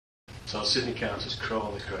So Sydney County's Crow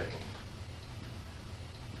on the Cradle.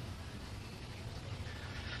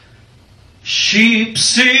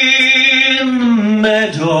 Sheep's in the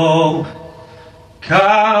meadow,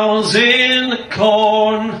 cows in the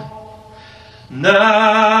corn.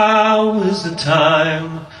 Now is the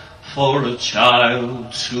time for a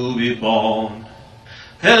child to be born.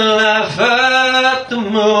 He'll laugh at the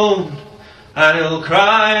moon and he'll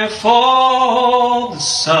cry for the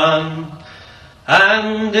sun.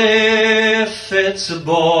 And if it's a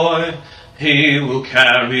boy, he will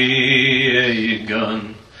carry a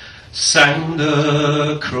gun. Sang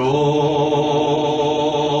the crow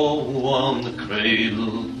on the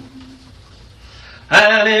cradle.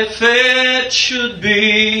 And if it should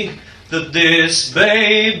be that this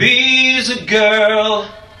baby's a girl,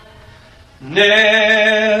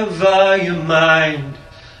 never you mind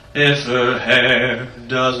if her hair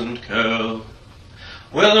doesn't curl.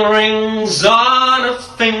 With rings on her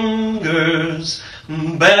fingers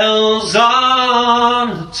and bells on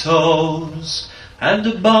her toes, and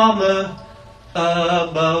a bomber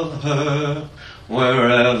above her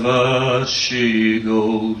wherever she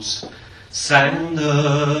goes. Sang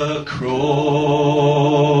the crow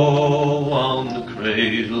on the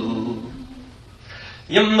cradle.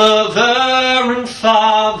 Your mother and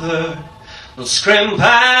father will scrimp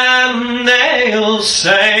and they'll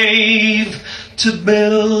save to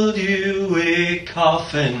build you a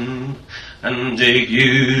coffin and dig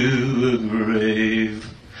you a grave.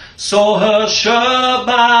 So hush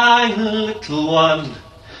by, little one,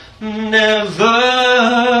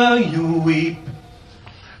 never you weep,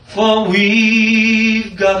 for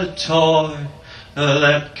we've got a toy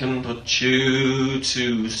that can put you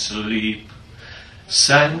to sleep.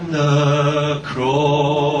 Sang the crow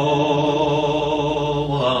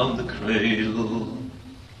on the cradle.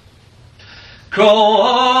 Crow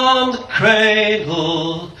on the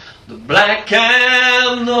cradle, the black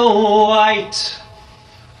and the white.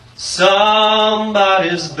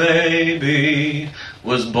 Somebody's baby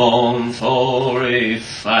was born for a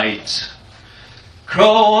fight. Crow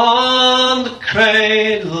on the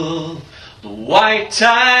cradle, the white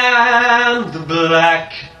and the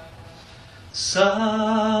black.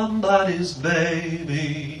 Somebody's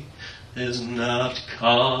baby is not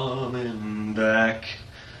coming back.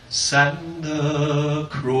 Sang the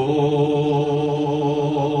crow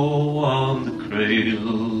on the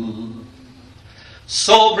cradle.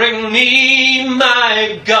 So bring me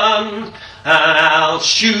my gun and I'll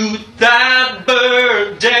shoot that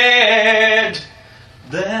bird dead.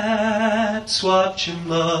 That's what your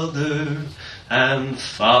mother and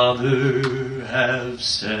father have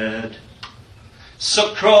said.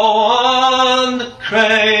 So crow on the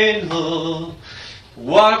cradle,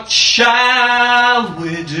 what shall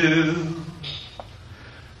we do?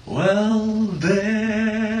 Well,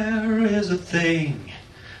 there is a thing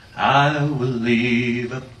I will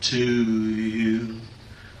leave up to you.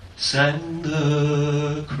 Sang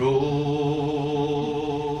the crow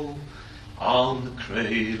on the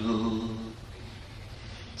cradle.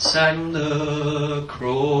 Sang the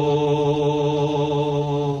crow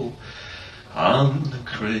on the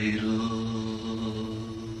cradle.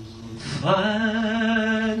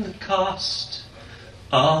 Find the cost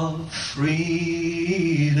of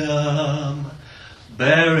freedom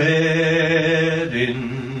buried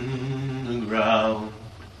in the ground.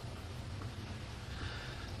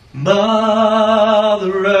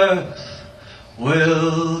 Mother Earth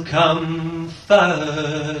will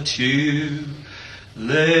comfort you.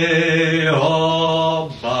 Lay your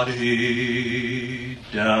body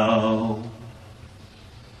down.